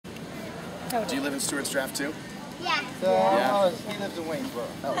Totally. Do you live in Stewart's Draft too? Yeah. Yeah. He lives in Waynesboro.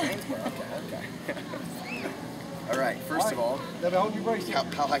 Oh, Waynesboro. Okay. All right. First of all, Let me hold your brace. how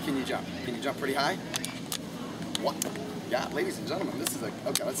high can you jump? Can you jump pretty high? What? Yeah, ladies and gentlemen, this is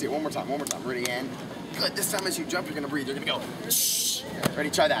okay, let's see it one more time. Ready, and good. This time as you jump, you're gonna breathe. You're gonna go, shh. Ready,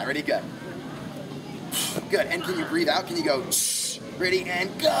 try that. Ready, good. Good, and can you breathe out? Can you go, shh. Ready, and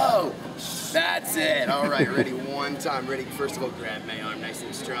go. That's it. All right, ready, one time. Ready, first of all, grab my arm nice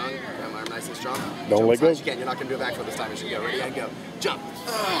and strong. Grab my arm nice and strong. Don't let go. You can. You're not gonna do a backflip this time. You should go. Ready, and go. Jump.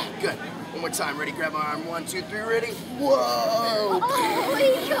 Good. One more time. Ready, grab my arm. 1, 2, 3, ready. Whoa.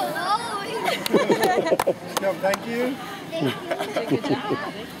 No, thank you. Good job.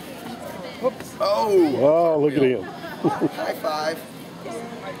 Whoops. Oh. Wow, look at him. High five.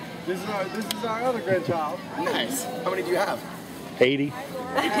 This is our other grandchild. Nice. How many do you have? 80.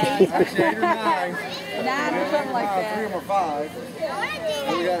 Actually 8 or 9. 9 or something like 3 that. or 5.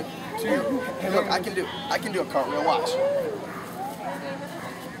 And we got 2. Hey, look, I can do a cartwheel. Watch.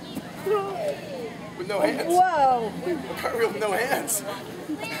 With no hands. Whoa. A cartwheel with no hands.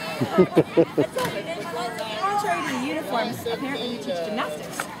 Contrary to the uniforms, apparently you teach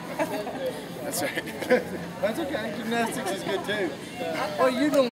gymnastics. That's right. That's okay. Gymnastics is good too. Well, you don't.